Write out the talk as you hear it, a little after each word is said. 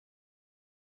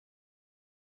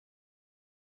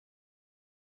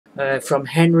From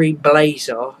Henry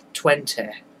Blazer 20.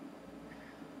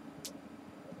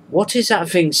 What is that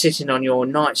thing sitting on your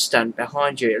nightstand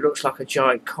behind you? It looks like a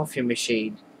giant coffee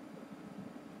machine.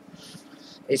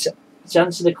 To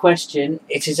answer the question,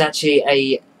 it is actually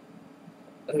a...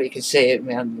 You can see it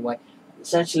around the way.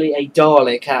 It's actually a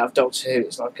Dalek out of Doctor Who.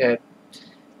 It's like a...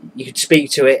 You can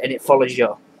speak to it and it follows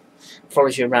you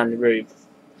around the room.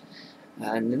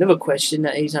 And another question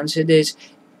that he's answered is...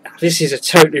 This is a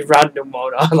totally random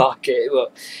one. I like it.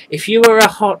 Look, if you were a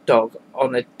hot dog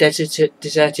on a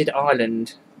deserted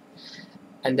island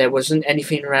and there wasn't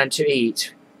anything around to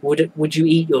eat, would you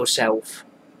eat yourself?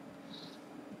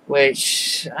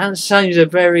 Which sounds a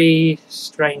very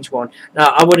strange one. No,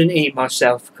 I wouldn't eat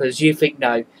myself, because you think,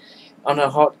 no, on a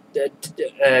hot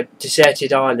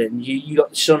deserted island, you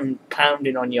got the sun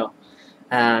pounding on you,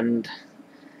 and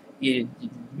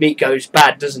meat goes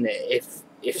bad, doesn't it?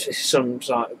 If the sun's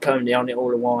like pounding on it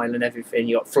all the while and everything,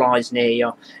 you got flies near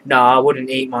you. No, I wouldn't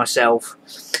eat myself.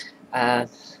 That's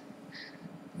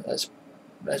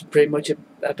pretty much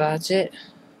about it.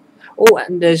 Oh,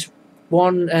 and there's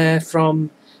one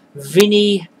from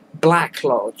Vinny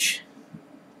Blacklodge.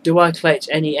 Do I collect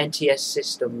any NTS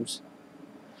systems?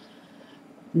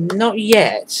 Not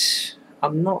yet.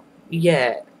 I'm not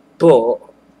yet, but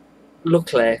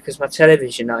luckily, because my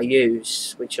television I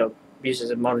use, which I use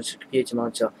as a computer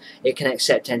monitor, it can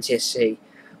accept NTSC.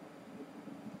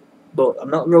 But I'm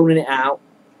not ruling it out.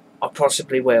 I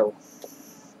possibly will.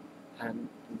 And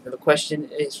the question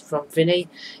is from Vinny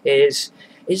is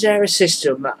there a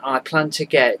system that I plan to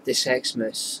get this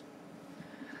Xmas?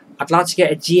 I'd like to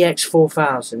get a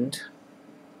GX4000.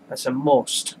 That's a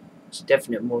must. It's a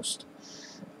definite must.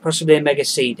 Possibly a Mega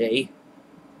CD.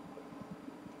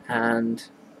 And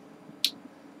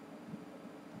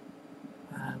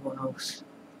what else?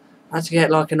 I'd like to get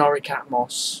like an Auric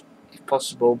Atmos, if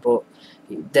possible, but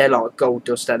they're like gold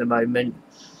dust at the moment.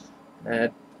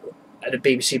 And a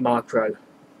BBC Micro.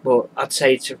 But I'd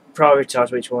say to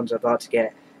prioritise which ones I'd like to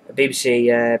get: a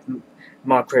BBC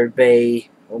Micro B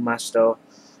or Master,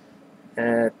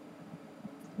 Mega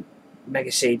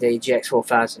CD,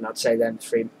 GX4000. I'd say them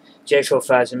three: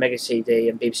 GX4000, Mega CD,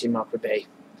 and BBC Micro B.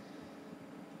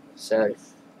 So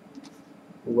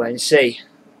we'll wait and see.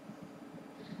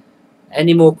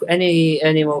 Any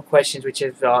more questions which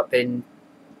have been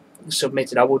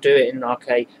submitted, I will do it in like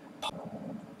a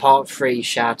part 3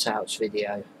 shout outs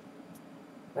video.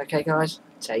 Okay guys,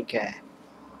 take care.